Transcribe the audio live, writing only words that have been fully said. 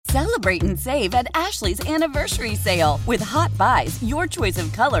Celebrate and save at Ashley's Anniversary Sale. With Hot Buys, your choice of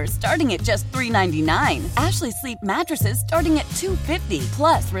colors starting at just $3.99. Ashley Sleep mattresses starting at $2.50.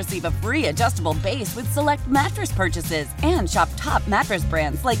 Plus, receive a free adjustable base with select mattress purchases. And shop top mattress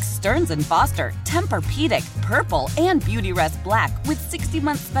brands like Stearns & Foster, Tempur-Pedic, Purple, and Beautyrest Black with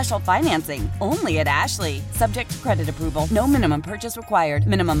 60-month special financing. Only at Ashley. Subject to credit approval. No minimum purchase required.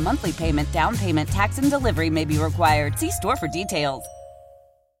 Minimum monthly payment, down payment, tax, and delivery may be required. See store for details.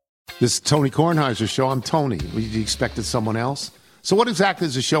 This is Tony Kornheiser's show. I'm Tony. You expected someone else? So what exactly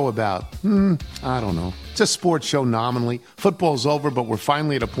is the show about? I don't know. It's a sports show nominally. Football's over, but we're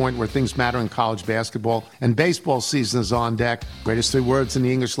finally at a point where things matter in college basketball, and baseball season is on deck. Greatest three words in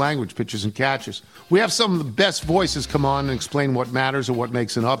the English language, pitchers and catchers. We have some of the best voices come on and explain what matters or what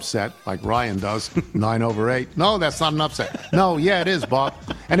makes an upset, like Ryan does, 9/8. No, that's not an upset. No, yeah, it is, Bob.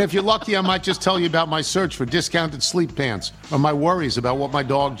 And if you're lucky, I might just tell you about my search for discounted sleep pants or my worries about what my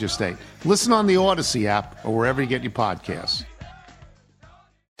dog just ate. Listen on the Odyssey app or wherever you get your podcasts.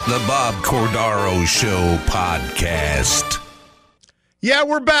 The Bob Cordaro Show podcast. Yeah,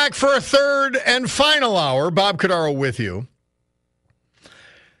 we're back for a third and final hour. Bob Cordaro with you.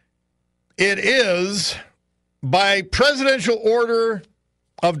 It is by presidential order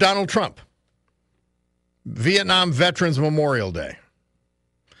of Donald Trump, Vietnam Veterans Memorial Day.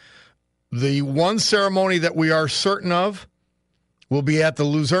 The one ceremony that we are certain of will be at the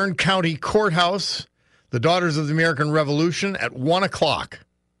Luzerne County Courthouse, the Daughters of the American Revolution, at 1 o'clock.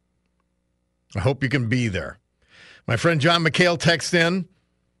 I hope you can be there. My friend John McHale texts in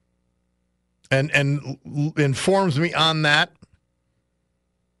and informs me on that.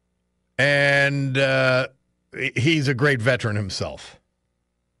 And he's a great veteran himself.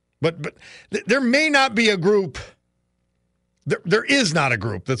 But there may not be a group, there is not a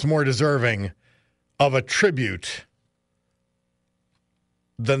group that's more deserving of a tribute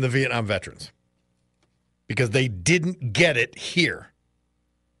than the Vietnam veterans. Because they didn't get it here.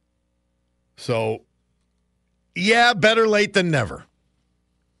 So, yeah, better late than never.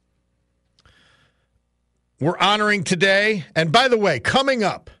 We're honoring today. And by the way, coming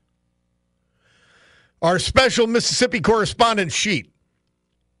up, our special Mississippi correspondent, Sheete.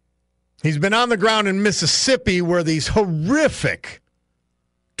 He's been on the ground in Mississippi where these horrific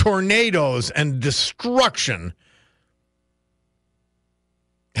tornadoes and destruction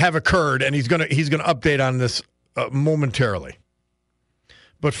have occurred, and he's going to update on this momentarily.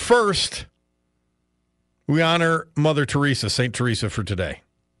 But first, we honor Mother Teresa, St. Teresa, for today,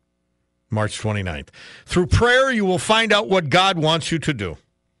 March 29th. Through prayer, you will find out what God wants you to do.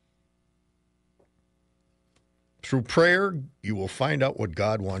 Through prayer, you will find out what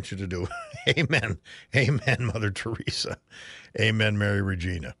God wants you to do. Amen. Amen, Mother Teresa. Amen, Mary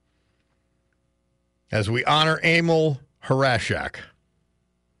Regina. As we honor Emil Harashak,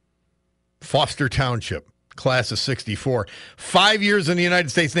 Foster Township, class of 64. 5 years in the United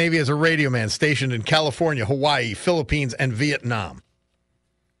States Navy as a radio man, stationed in California, Hawaii, Philippines, and Vietnam.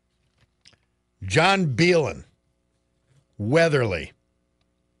 John Beelan, Weatherly,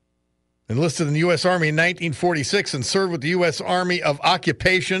 enlisted in the U.S. Army in 1946 and served with the U.S. Army of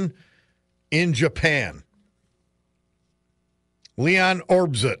Occupation in Japan. Leon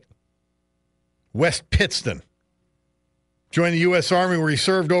Orbzut, West Pittston, joined the U.S. Army where he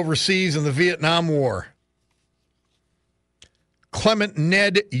served overseas in the Vietnam War. Clement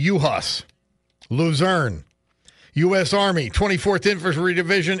Ned Uhas, Luzerne, U.S. Army, 24th Infantry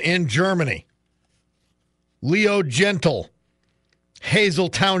Division in Germany. Leo Gentle, Hazel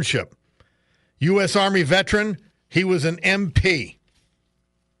Township, U.S. Army veteran. He was an MP.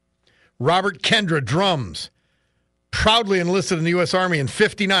 Robert Kendra, drums, proudly enlisted in the U.S. Army in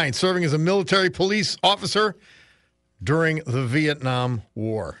 1959, serving as a military police officer during the Vietnam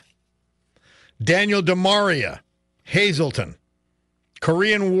War. Daniel DeMaria, Hazleton,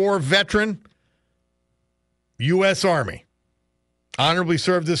 Korean War veteran, U.S. Army. Honorably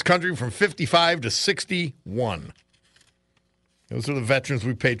served this country from 55 to 61. Those are the veterans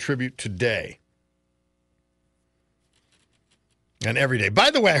we pay tribute today. And every day. By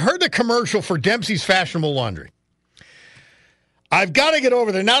the way, I heard the commercial for Dempsey's Fashionable Laundry. I've got to get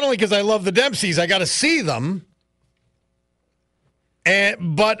over there, not only because I love the Dempseys, I got to see them.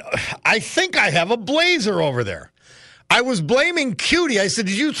 But I think I have a blazer over there. I was blaming Cutie. I said,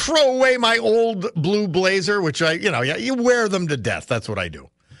 did you throw away my old blue blazer? Which you wear them to death. That's what I do.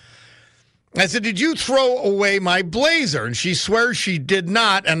 I said, did you throw away my blazer? And she swears she did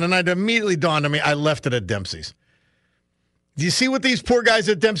not. And then it immediately dawned on me, I left it at Dempsey's. Do you see what these poor guys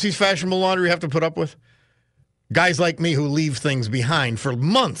at Dempsey's Fashionable Laundry have to put up with? Guys like me who leave things behind for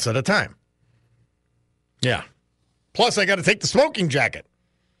months at a time. Yeah. Plus, I got to take the smoking jacket.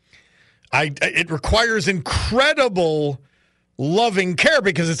 It requires incredible loving care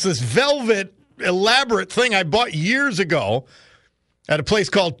because it's this velvet, elaborate thing I bought years ago at a place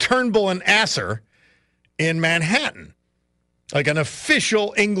called Turnbull and Asser in Manhattan, like an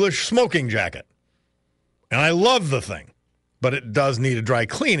official English smoking jacket. And I love the thing, but it does need a dry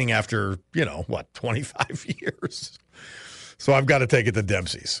cleaning after, 25 years. So I've got to take it to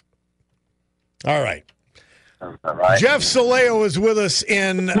Dempsey's. All right. All right. Jeff Saleo is with us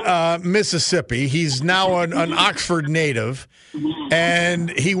in Mississippi. He's now an Oxford native, and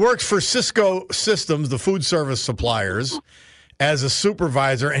he works for Cisco Systems, the food service suppliers, as a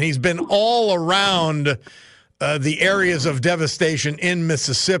supervisor, and he's been all around the areas of devastation in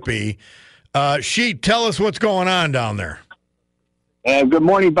Mississippi. Sheete, tell us what's going on down there. Good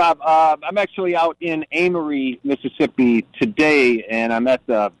morning, Bob. I'm actually out in Amory, Mississippi today, and I'm at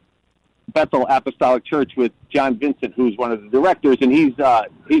the Bethel Apostolic Church with John Vincent, who's one of the directors, and he's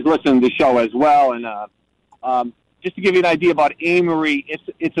listening to the show as well. And just to give you an idea about Amory,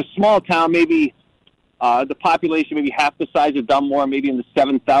 it's a small town, maybe the population maybe half the size of Dunmore, maybe in the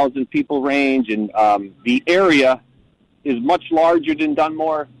 7,000 people range, and the area is much larger than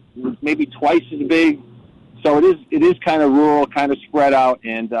Dunmore, maybe twice as big. So it is kind of rural, kind of spread out.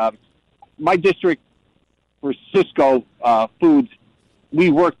 And my district for Cisco Foods, we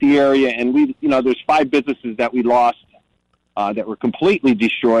work the area, and there's 5 businesses that we lost that were completely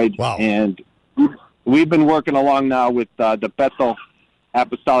destroyed. Wow. And we've been working along now with the Bethel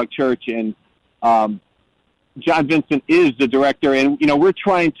Apostolic Church, and John Vincent is the director. And, we're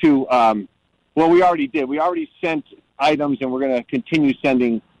trying to, we already did. We already sent items, and we're going to continue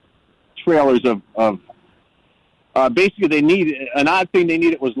sending trailers of basically an odd thing they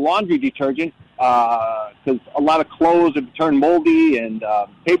needed was laundry detergent, because a lot of clothes have turned moldy, and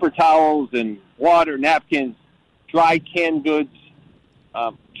paper towels and water, napkins, dry canned goods.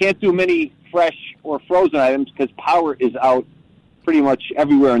 Can't do many fresh or frozen items because power is out pretty much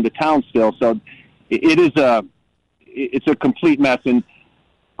everywhere in the town still. So it's a complete mess. And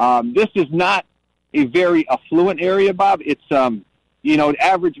this is not a very affluent area, Bob. It's the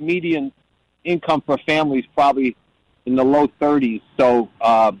average median income for families probably in the low 30s. So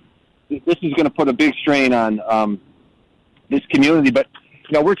this is going to put a big strain on this community. But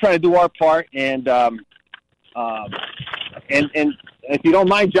we're trying to do our part, and if you don't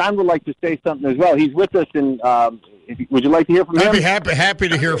mind, John would like to say something as well. He's with us, and would you like to hear from him? I'd be happy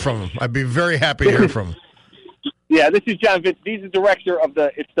to hear from him. I'd be very happy to hear from him. Yeah, this is John Vincent. He's the director of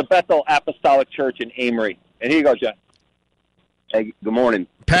the Bethel Apostolic Church in Amory. And here you go, John. Hey, good morning.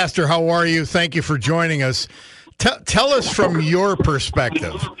 Pastor, how are you? Thank you for joining us. Tell us from your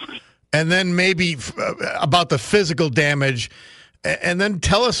perspective, and then maybe about the physical damage, and then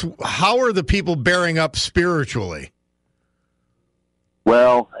tell us, how are the people bearing up spiritually?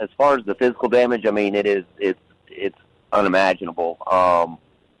 Well, as far as the physical damage, I mean, it's unimaginable.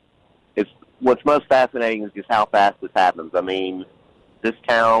 What's most fascinating is just how fast this happens. I mean, this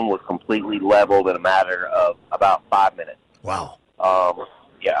town was completely leveled in a matter of about 5 minutes. Wow.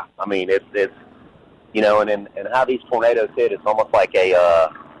 Yeah, I mean, it's and how these tornadoes hit, it's almost like a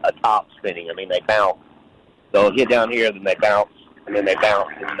top spinning. I mean, they bounce. They'll hit down here, then they bounce, and then they bounce,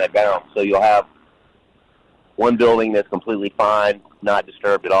 and then they bounce. So you'll have one building that's completely fine, not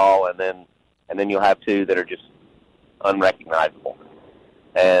disturbed at all, and then you'll have 2 that are just unrecognizable.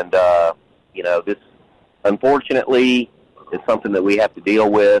 And this, unfortunately, is something that we have to deal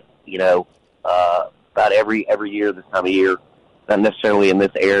with. About every year this time of year, not necessarily in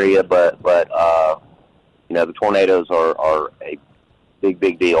this area, but the tornadoes are a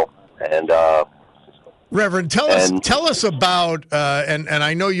big deal. And Reverend, tell us about and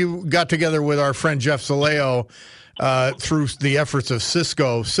I know you got together with our friend Jeff Saleo through the efforts of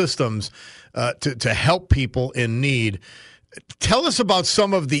Cisco Systems to help people in need. Tell us about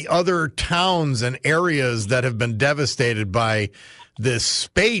some of the other towns and areas that have been devastated by this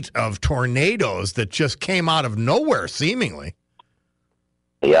spate of tornadoes that just came out of nowhere, seemingly.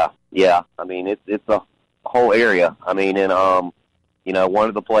 Yeah. I mean, it's a whole area. I mean, and one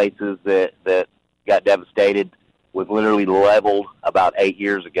of the places that got devastated was literally leveled about 8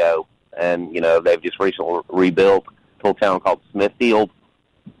 years ago, and they've just recently rebuilt a little town called Smithfield.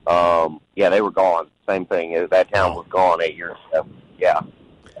 They were gone. Same thing. That town was gone 8 years ago. Yeah,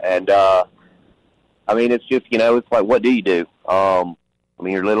 and I mean, it's just it's like, what do you do? I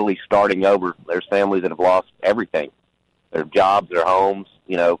mean, you're literally starting over. There's families that have lost everything: their jobs, their homes,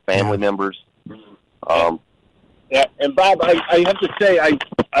 family members. Yeah, and Bob, I have to say,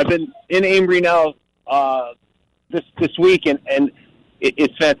 I've been in Amory now this week, and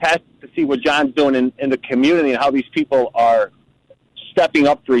it's fantastic to see what John's doing in the community and how these people are stepping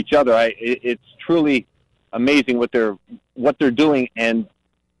up for each other. It's truly amazing what they're doing and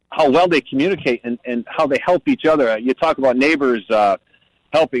how well they communicate and how they help each other. You talk about neighbors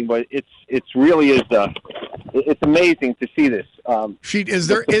helping, but it's really is it's amazing to see this. Sheete, is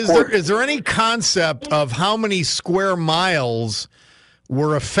there any concept of how many square miles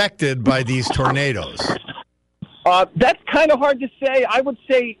were affected by these tornadoes? That's kind of hard to say. I would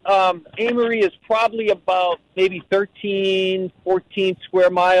say Amory is probably about maybe 13, 14 square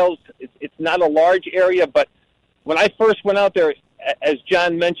miles. It's not a large area, but when I first went out there, as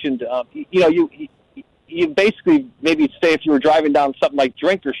John mentioned, you basically maybe say if you were driving down something like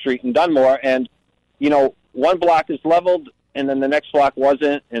Drinker Street in Dunmore, and one block is leveled, and then the next block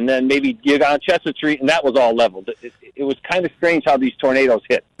wasn't, and then maybe you got on Chestnut Street, and that was all leveled. It was kind of strange how these tornadoes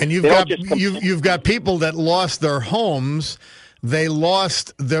hit. And you've got people that lost their homes. They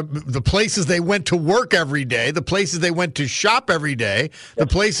lost the places they went to work every day, the places they went to shop every day, the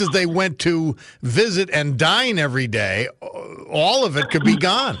places they went to visit and dine every day. All of it could be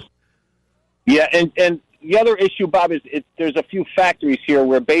gone. Yeah, and the other issue, Bob, is there's a few factories here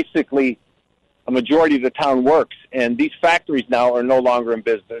where basically a majority of the town works, and these factories now are no longer in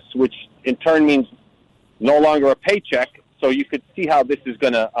business, which in turn means no longer a paycheck. So you could see how this is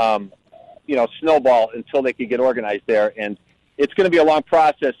going to, snowball until they could get organized there, and it's going to be a long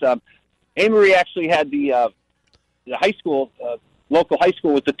process. Amory actually had the high school, local high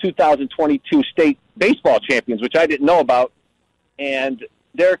school, was the 2022 state baseball champions, which I didn't know about, and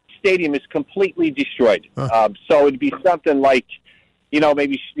their stadium is completely destroyed. So it'd be something like,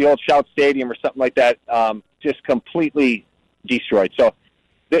 maybe the old Shout Stadium or something like that, just completely destroyed. So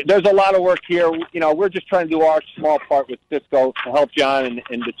there's a lot of work here. We're just trying to do our small part with Cisco to help John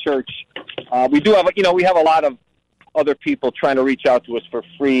and the church. We do have, we have a lot of other people trying to reach out to us for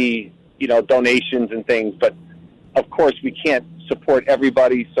free, donations and things. But, of course, we can't support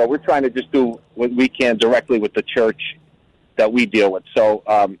everybody. So we're trying to just do what we can directly with the church that we deal with. So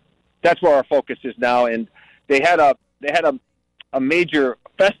that's where our focus is now. And they had a major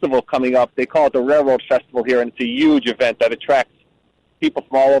festival coming up. They call it the Railroad Festival here, and it's a huge event that attracts people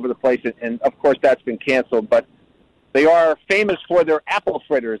from all over the place. And of course, that's been canceled. But they are famous for their apple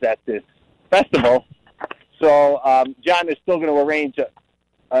fritters at this festival. So John is still going to arrange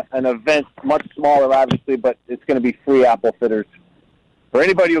an event, much smaller, obviously, but it's going to be free apple fritters for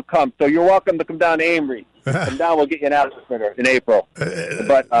anybody who comes. So you're welcome to come down to Amory. Come down, we'll get you an apple fritter in April.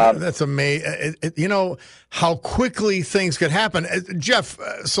 But that's amazing. How quickly things could happen. Jeff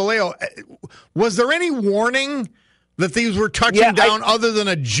Soleo, was there any warning that these were touching down other than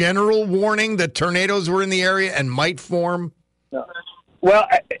a general warning that tornadoes were in the area and might form? No. Well,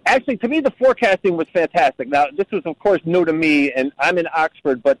 actually, to me, the forecasting was fantastic. Now, this was, of course, new to me, and I'm in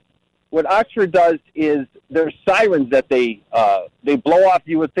Oxford, but what Oxford does is there's sirens that they blow off.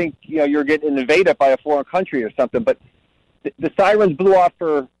 You would think, you're getting invaded by a foreign country or something, but the sirens blew off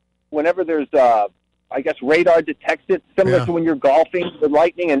for whenever there's, radar detects it, similar to when you're golfing with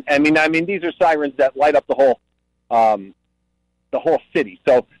lightning. And I mean, these are sirens that light up the whole city.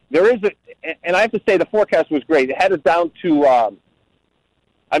 So there is and I have to say the forecast was great. It had us down to,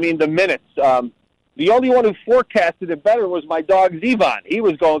 the minutes. The only one who forecasted it better was my dog, Zevon. He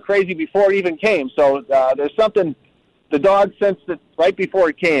was going crazy before it even came. So there's something the dog sensed it right before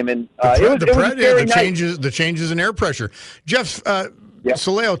it came. And the changes in air pressure. Jeff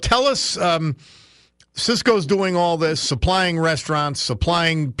Soleo, tell us, Cisco's doing all this, supplying restaurants,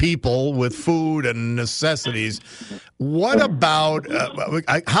 supplying people with food and necessities. What about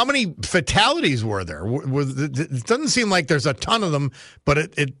how many fatalities were there? It doesn't seem like there's a ton of them,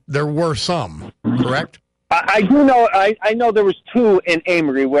 but there were some, correct? I do know. I know there was 2 in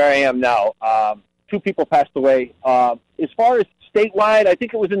Amory, where I am now. 2 people passed away. As far as statewide, I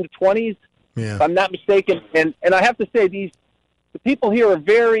think it was in the 20s, if I'm not mistaken. And I have to say, the people here are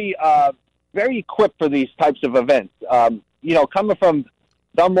very equipped for these types of events. Coming from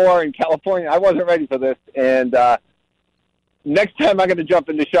Dunmore in California, I wasn't ready for this. And next time I'm going to jump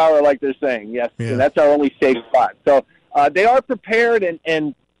in the shower like they're saying. Yes, and that's our only safe spot. So they are prepared,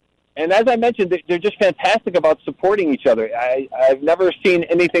 and as I mentioned, they're just fantastic about supporting each other. I've never seen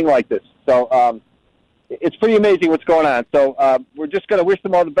anything like this. So it's pretty amazing what's going on. So we're just going to wish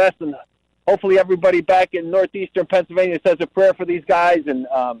them all the best, and hopefully everybody back in northeastern Pennsylvania says a prayer for these guys, and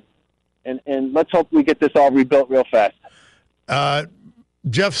let's hope we get this all rebuilt real fast.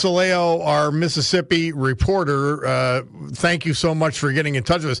 Jeff Soleo, our Mississippi reporter, thank you so much for getting in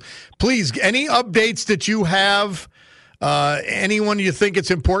touch with us. Please, any updates that you have, anyone you think it's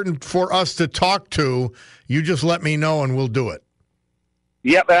important for us to talk to, you just let me know and we'll do it.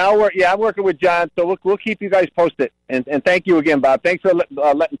 Yep, I'm working with John, so we'll keep you guys posted. And thank you again, Bob. Thanks for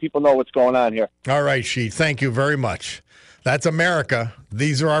letting people know what's going on here. All right, Sheete. Thank you very much. That's America.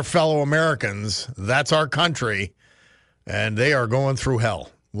 These are our fellow Americans. That's our country, and they are going through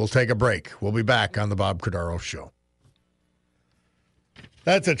hell. We'll take a break. We'll be back on the Bob Cordaro Show.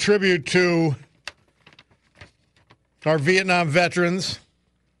 That's a tribute to our Vietnam veterans.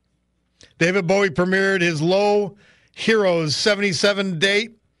 David Bowie premiered his Low Heroes 77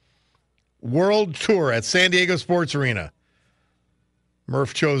 date world tour at San Diego Sports Arena.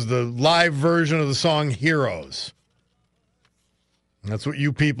 Murph chose the live version of the song Heroes. That's what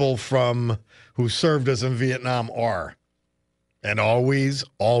you people from who served us in Vietnam are. And always,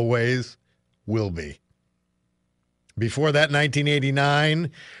 always will be. Before that, 1989,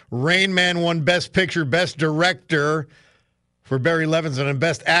 Rain Man won Best Picture, Best Director for Barry Levinson, and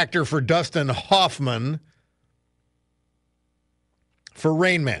Best Actor for Dustin Hoffman for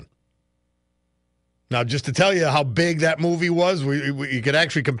Rain Man. Now, just to tell you how big that movie was, you could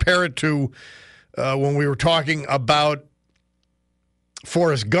actually compare it to when we were talking about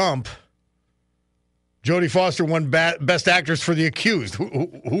Forrest Gump. Jodie Foster won Best Actress for The Accused.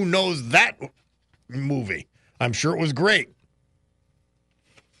 Who knows that movie? I'm sure it was great.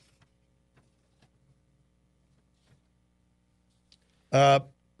 Jay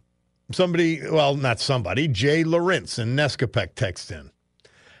Lawrence in Nescapec text in.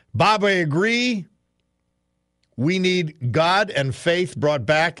 Bob, I agree. We need God and faith brought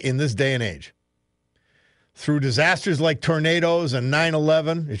back in this day and age. Through disasters like tornadoes and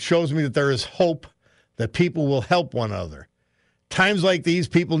 9/11, it shows me that there is hope that people will help one another. Times like these,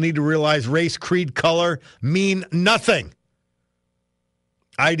 people need to realize race, creed, color mean nothing.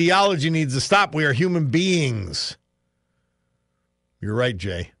 Ideology needs to stop. We are human beings. You're right,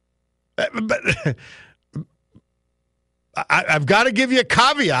 Jay. But I've got to give you a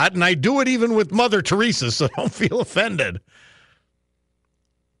caveat, and I do it even with Mother Teresa, so don't feel offended.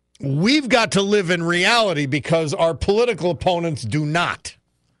 We've got to live in reality because our political opponents do not.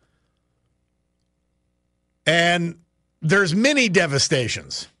 And there's many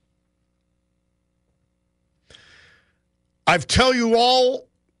devastations. I've told you all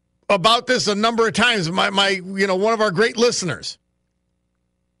about this a number of times. My one of our great listeners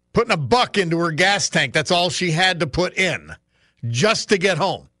putting $1 into her gas tank. That's all she had to put in just to get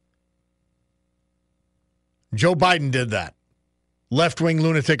home. Joe Biden did that. Left-wing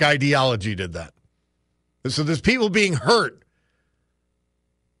lunatic ideology did that. So there's people being hurt.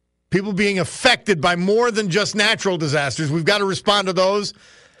 People being affected by more than just natural disasters. We've got to respond to those.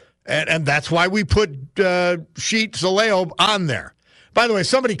 And that's why we put Sheete Zaleo on there. By the way,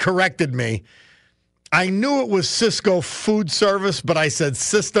 somebody corrected me. I knew it was Cisco Food Service, but I said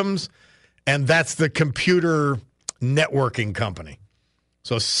Systems, and that's the computer networking company.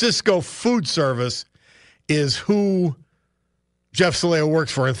 So Cisco Food Service is who Jeff Zaleo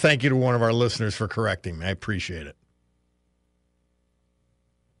works for, and thank you to one of our listeners for correcting me. I appreciate it.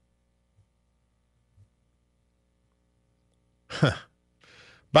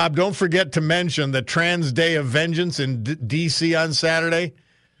 Bob, don't forget to mention the Trans Day of Vengeance in D.C. on Saturday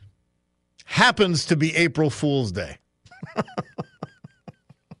happens to be April Fool's Day.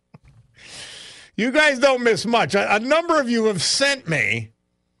 You guys don't miss much. A number of you have sent me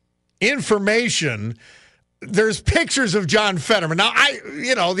information. There's pictures of John Fetterman. Now,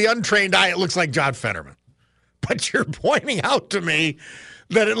 the untrained eye, it looks like John Fetterman. But you're pointing out to me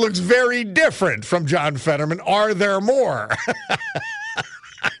that it looks very different from John Fetterman. Are there more?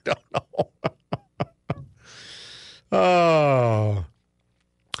 I don't know. Oh.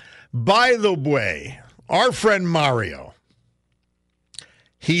 By the way, our friend Mario,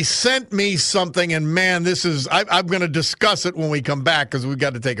 he sent me something, and man, I'm going to discuss it when we come back because we've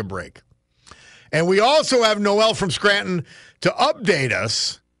got to take a break. And we also have Noel from Scranton to update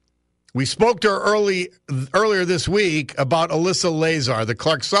us. We spoke to her earlier this week about Alyssa Lazar, the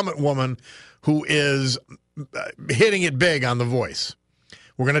Clark Summit woman who is hitting it big on The Voice.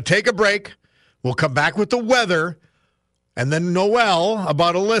 We're going to take a break. We'll come back with the weather, and then Noel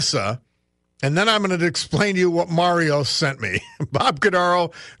about Alyssa, and then I'm going to explain to you what Mario sent me. Bob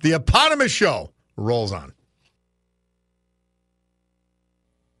Cordaro, the eponymous show, rolls on.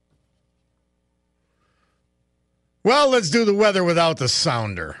 Well, let's do the weather without the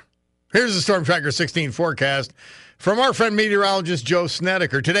sounder. Here's the Storm Tracker 16 forecast from our friend meteorologist Joe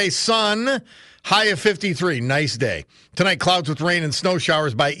Snedeker. Today, sun, high of 53, nice day. Tonight, clouds with rain and snow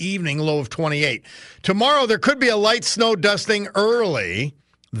showers by evening, low of 28. Tomorrow, there could be a light snow dusting early,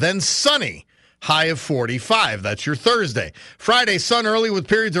 then sunny, high of 45. That's your Thursday. Friday, sun early with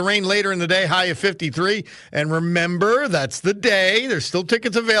periods of rain later in the day, high of 53. And remember, that's the day. There's still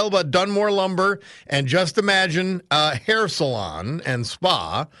tickets available at Dunmore Lumber and Just Imagine Hair Salon and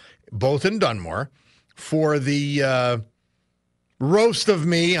Spa, both in Dunmore, for the roast of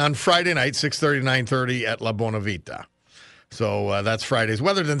me on Friday night, 6:30 to 9:30 at La Bonavita. So that's Friday's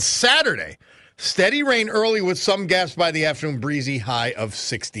weather. Then Saturday, steady rain early with some gaps by the afternoon, breezy, high of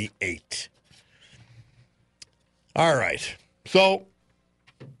 68. All right. So,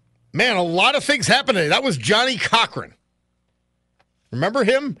 man, a lot of things happened today. That was Johnny Cochran. Remember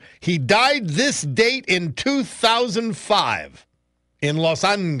him? He died this date in 2005 in Los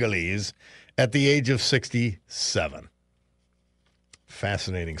Angeles at the age of 67.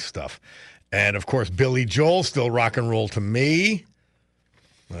 Fascinating stuff. And, of course, Billy Joel, still rock and roll to me.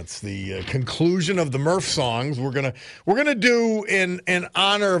 That's the conclusion of the Murph songs. We're gonna do in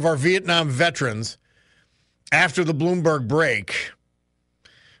honor of our Vietnam veterans after the Bloomberg break.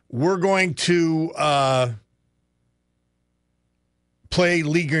 We're going to play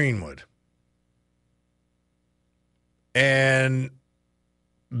Lee Greenwood, and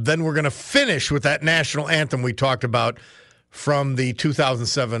then we're going to finish with that national anthem we talked about from the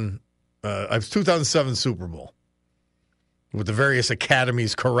 2007 Super Bowl, with the various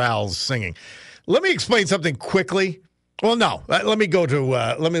academies, chorales singing. Let me explain something quickly. Well, no, let me go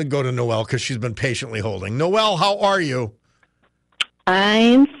to Noel because she's been patiently holding. Noel, how are you?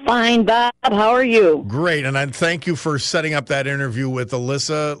 I'm fine, Bob. How are you? Great, and I thank you for setting up that interview with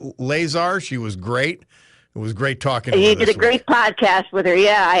Alyssa Lazar. She was great. It was great talking to her. You did a great podcast with her.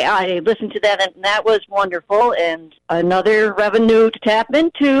 Yeah, I listened to that, and that was wonderful. And another revenue to tap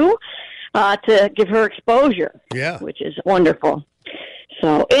into to give her exposure. Yeah, which is wonderful.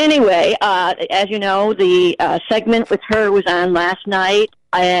 So anyway, as you know, the segment with her was on last night,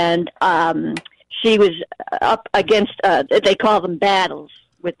 and she was up against, they call them battles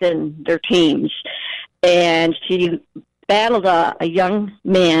within their teams, and she battled a young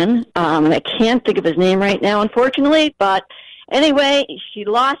man, and I can't think of his name right now, unfortunately, but anyway, she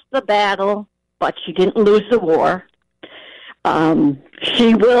lost the battle, but she didn't lose the war.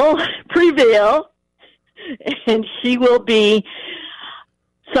 She will prevail, and she will be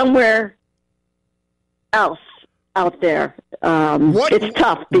somewhere else out there. It's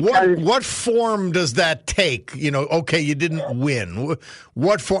tough because what form does that take? You know, okay, you didn't win.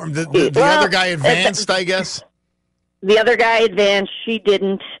 What form? The other guy advanced, I guess. The other guy advanced. She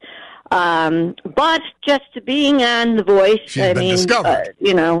didn't. But just being on The Voice, she's been discovered.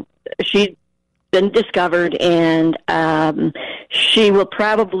 She's been discovered, and she will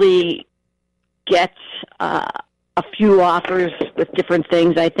probably get a few offers with different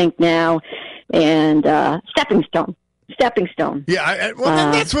things, I think, now, and stepping stone. Yeah,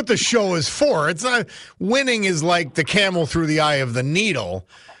 well, that's what the show is for. It's not winning is like the camel through the eye of the needle,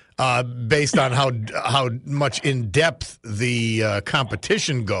 based on how much in depth the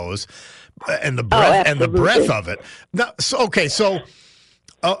competition goes, and the breadth of it. Now, so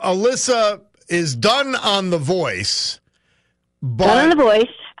Alyssa is done on The Voice. Done on The Voice.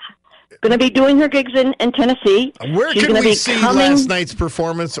 Going to be doing her gigs in Tennessee. Where She's can we see last night's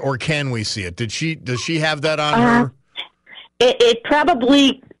performance, or can we see it? Does she have that on her? It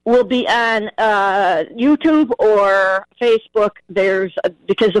probably will be on YouTube or Facebook.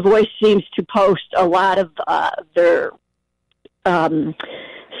 Because The Voice seems to post a lot of their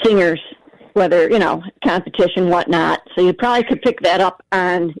singers, whether competition, whatnot. So you probably could pick that up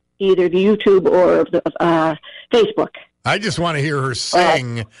on either the YouTube or the Facebook. I just want to hear her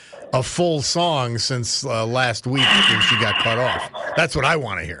sing a full song since last week when she got cut off. That's what I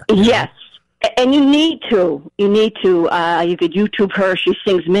want to hear. Yes. And you need to. You could YouTube her. She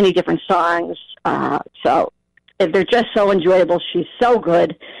sings many different songs. So they're just so enjoyable. She's so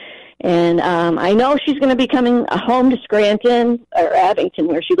good. And I know she's going to be coming home to Scranton or Abington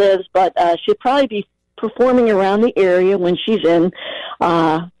where she lives, but she'll probably be performing around the area when she's in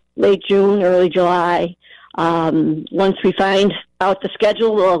late June, early July. Once we find out the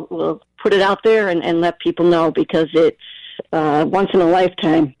schedule, we'll put it out there and let people know, because it's once in a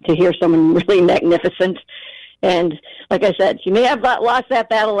lifetime to hear someone really magnificent. And like I said, she may have lost that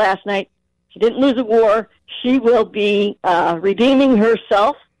battle last night. She didn't lose a war. She will be redeeming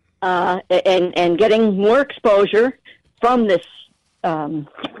herself and getting more exposure from this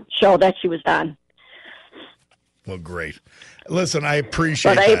show that she was on. Well, great. Listen, I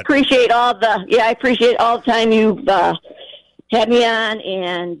appreciate that. I appreciate all the time you've had me on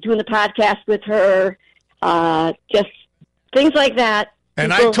and doing the podcast with her. Just things like that.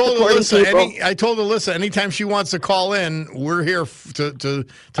 And I told Alyssa, anytime she wants to call in, we're here to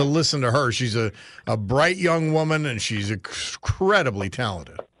listen to her. She's a bright young woman, and she's incredibly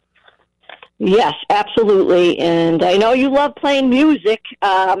talented. Yes, absolutely. And I know you love playing music.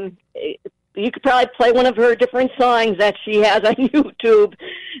 You could probably play one of her different songs that she has on YouTube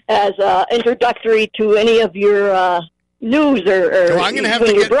as introductory to any of your news or I'm going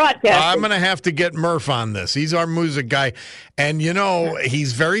to broadcast. I'm going to have to get Murph on this. He's our music guy, and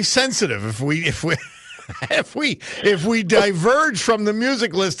he's very sensitive. If we diverge from the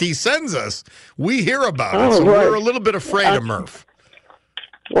music list he sends us, we hear about it. So we're a little bit afraid of Murph.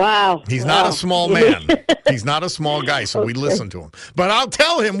 Wow. He's not a small man. He's not a small guy, so we listen to him. But I'll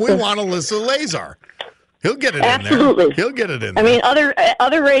tell him we want Alyssa Lazar. He'll get it Absolutely. in there. He'll get it in there. I mean,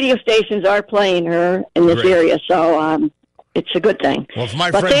 other radio stations are playing her in this area, so it's a good thing. Well, if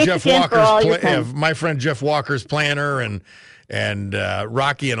my friend Jeff Walker's playing her and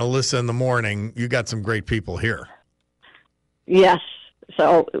Rocky and Alyssa in the morning, you got some great people here. Yes.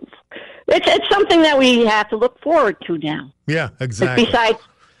 So it's something that we have to look forward to now. Yeah, exactly. Besides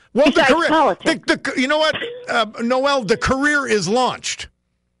politics. You know what, Noel, the career is launched.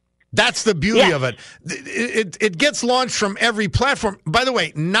 That's the beauty of it. It gets launched from every platform. By the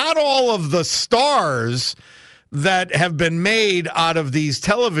way, not all of the stars that have been made out of these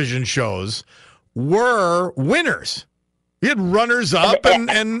television shows were winners. You had runners-up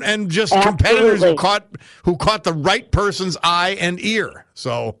and just competitors who caught the right person's eye and ear.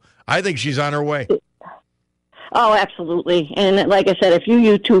 So I think she's on her way. Oh, absolutely. And like I said, if you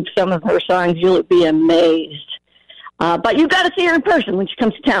YouTube some of her songs, you'll be amazed. But you got to see her in person when she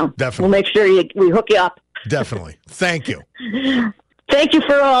comes to town. Definitely. We'll make sure we hook you up. Definitely. Thank you. Thank you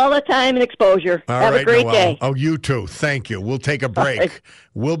for all the time and exposure. Have a great day. Oh, you too. Thank you. We'll take a break. Right.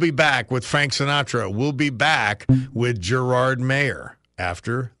 We'll be back with Frank Sinatra. We'll be back with Gerard Mayer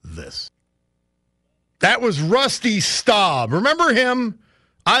after this. That was Rusty Staub. Remember him?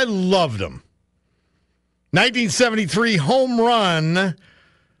 I loved him. 1973 home run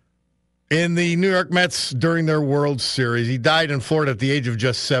in the New York Mets during their World Series. He died in Florida at the age of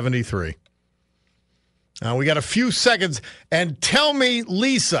just 73. Now, we got a few seconds. And tell me,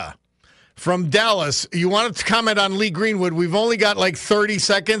 Lisa from Dallas, you wanted to comment on Lee Greenwood. We've only got like 30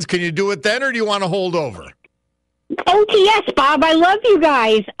 seconds. Can you do it then, or do you want to hold over? Oh, yes, Bob. I love you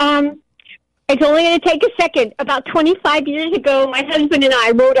guys. It's only going to take a second. About 25 years ago, my husband and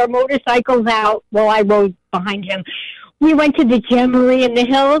I rode our motorcycles out. Well, I rode behind him. We went to the Jamboree in the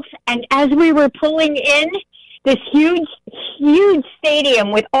hills, and as we were pulling in this huge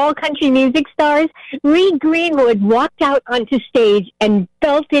stadium with all country music stars, Lee Greenwood walked out onto stage and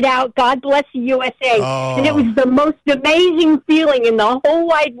belted out "God Bless the USA." Oh. And it was the most amazing feeling in the whole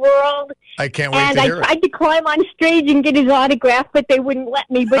wide world. I can't wait to hear it. And I tried to climb on stage and get his autograph, but they wouldn't let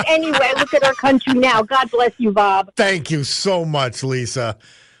me. But anyway, look at our country now. God bless you, Bob. Thank you so much, Lisa.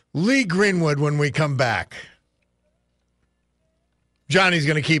 Lee Greenwood when we come back. Johnny's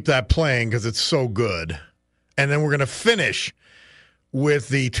going to keep that playing because it's so good. And then we're going to finish with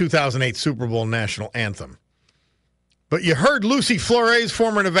the 2008 Super Bowl national anthem. But you heard Lucy Flores,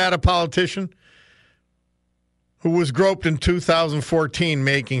 former Nevada politician, who was groped in 2014,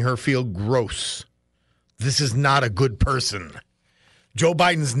 making her feel gross. This is not a good person. Joe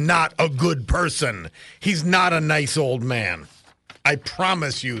Biden's not a good person. He's not a nice old man. I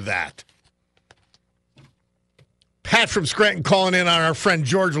promise you that. Pat from Scranton calling in on our friend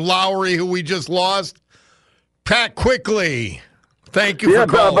George Lowry, who we just lost. Pat, quickly. Thank you for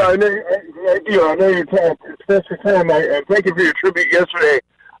calling. Bob, I know you're talking. It's the time. Thank you for your tribute yesterday.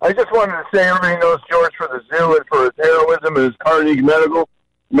 I just wanted to say everybody knows George for the zoo and for his heroism and his Carnegie medal.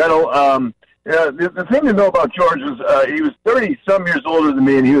 The thing to know about George is he was 30-some years older than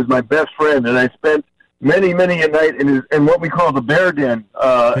me, and he was my best friend. And I spent many a night in what we call the Bear Den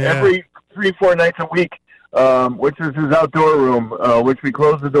every 3-4 nights a week, which is his outdoor room, which we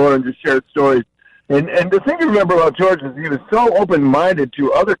closed the door and just shared stories. And the thing to remember about George is he was so open-minded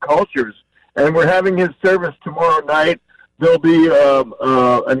to other cultures. And we're having his service tomorrow night. There'll be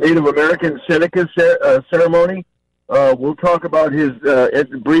a Native American Seneca ceremony. We'll talk about his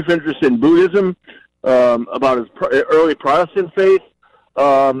brief interest in Buddhism, about his early Protestant faith.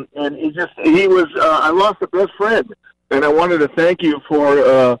 And I lost a best friend. And I wanted to thank you for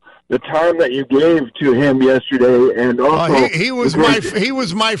the time that you gave to him yesterday. And also, he was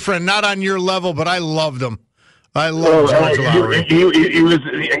my friend, not on your level, but I loved him. I love George Lowry. He was.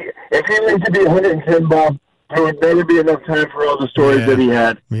 If he lived to be 110, Bob, there would never be enough time for all the stories that he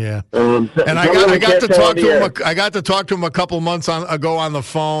had. Yeah. And I got to talk to him. I got to talk to him a couple months ago on the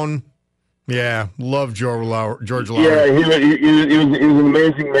phone. Yeah, love George Lowry. Yeah, he was an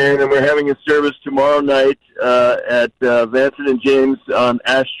amazing man, and we're having a service tomorrow night at Vanson and James on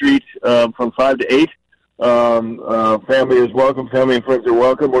Ash Street from 5 to 8. Family is welcome. Family and friends are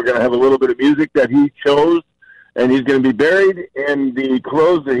welcome. We're going to have a little bit of music that he chose, and he's going to be buried in the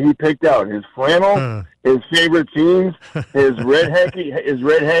clothes that he picked out. His flannel, his favorite jeans, his red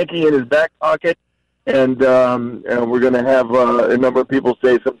hanky in his back pocket. And we're going to have a number of people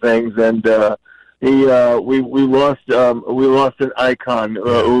say some things, and we lost an icon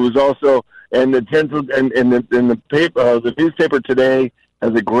who was also and the paper. The newspaper today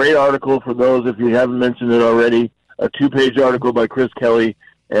has a great article for those if you haven't mentioned it already. A 2-page article by Chris Kelly,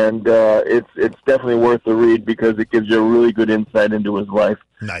 and it's definitely worth the read because it gives you a really good insight into his life.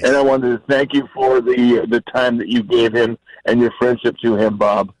 Nice. And I wanted to thank you for the time that you gave him and your friendship to him,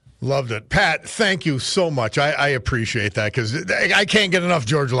 Bob. Loved it. Pat, thank you so much. I appreciate that because I can't get enough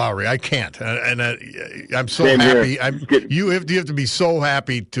George Lowry. I can't. And I'm so Same happy. Here. You have to be so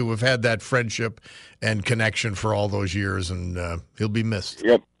happy to have had that friendship and connection for all those years, and he'll be missed.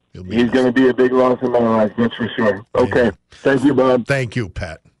 Yep. He's going to be a big loss in my life, that's for sure. Okay. Yeah. Thank you, Bob. Thank you,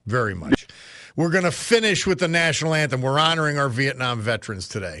 Pat, very much. We're going to finish with the national anthem. We're honoring our Vietnam veterans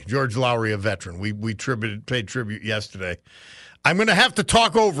today. George Lowry, a veteran. We paid tribute yesterday. I'm going to have to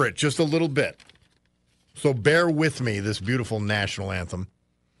talk over it just a little bit. So bear with me, this beautiful national anthem.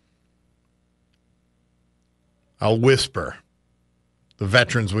 I'll whisper. The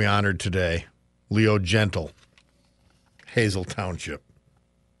veterans we honored today: Leo Gentle, Hazel Township;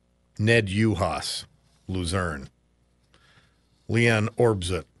 Ned Uhas, Luzerne; Leon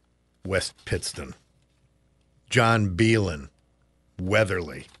Orbzut, West Pittston; John Beelan,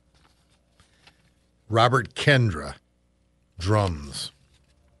 Weatherly; Robert Kendra, Drums;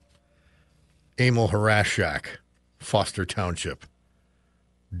 Emil Harashak, Foster Township;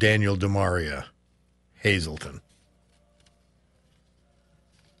 Daniel DeMaria, Hazleton.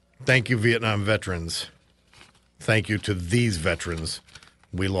 Thank you, Vietnam veterans. Thank you to these veterans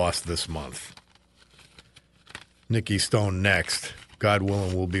we lost this month. Nikki Stone next. God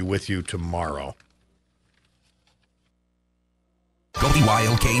willing, we'll be with you tomorrow.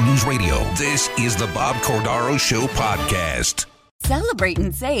 WILK News Radio. This is the Bob Cordaro Show podcast. Celebrate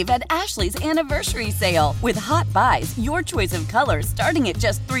and save at Ashley's Anniversary Sale. With Hot Buys, your choice of colors starting at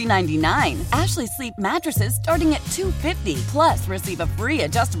just $3.99. Ashley Sleep mattresses starting at $2.50. Plus, receive a free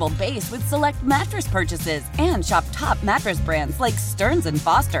adjustable base with select mattress purchases. And shop top mattress brands like Stearns &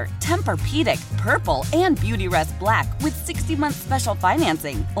 Foster, Tempur-Pedic, Purple, and Beautyrest Black with 60-month special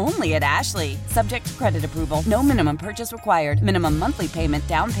financing. Only at Ashley. Subject to credit approval. No minimum purchase required. Minimum monthly payment,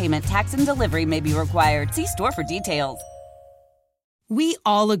 down payment, tax, and delivery may be required. See store for details. We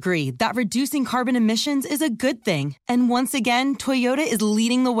all agree that reducing carbon emissions is a good thing. And once again, Toyota is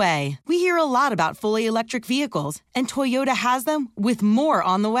leading the way. We hear a lot about fully electric vehicles, and Toyota has them with more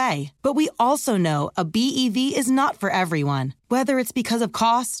on the way. But we also know a BEV is not for everyone. Whether it's because of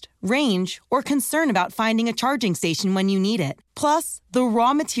cost, range, or concern about finding a charging station when you need it. Plus, the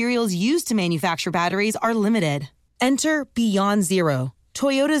raw materials used to manufacture batteries are limited. Enter Beyond Zero,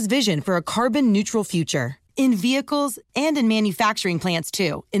 Toyota's vision for a carbon-neutral future. In vehicles and in manufacturing plants,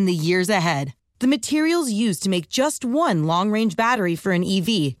 too, in the years ahead. The materials used to make just one long-range battery for an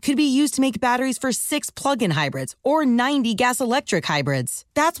EV could be used to make batteries for 6 plug-in hybrids or 90 gas-electric hybrids.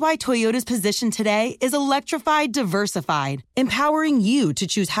 That's why Toyota's position today is electrified, diversified, empowering you to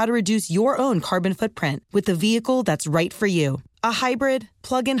choose how to reduce your own carbon footprint with the vehicle that's right for you. A hybrid,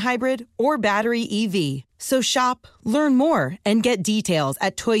 plug-in hybrid, or battery EV. So shop, learn more, and get details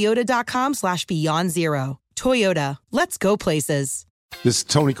at toyota.com/beyondzero. Toyota, let's go places. This is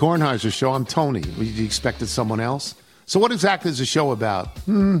Tony Kornheiser's show. I'm Tony. You expected someone else? So what exactly is the show about?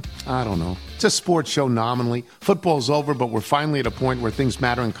 I don't know. It's a sports show nominally. Football's over, but we're finally at a point where things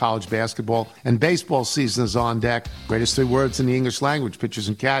matter in college basketball, and baseball season is on deck. Greatest 3 words in the English language, pitchers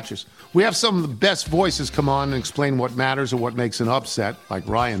and catchers. We have some of the best voices come on and explain what matters or what makes an upset, like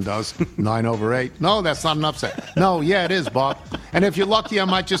Ryan does, 9/8. No, that's not an upset. No, yeah, it is, Bob. And if you're lucky, I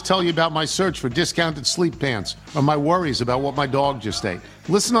might just tell you about my search for discounted sleep pants or my worries about what my dog just ate.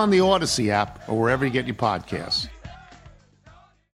 Listen on the Odyssey app or wherever you get your podcasts.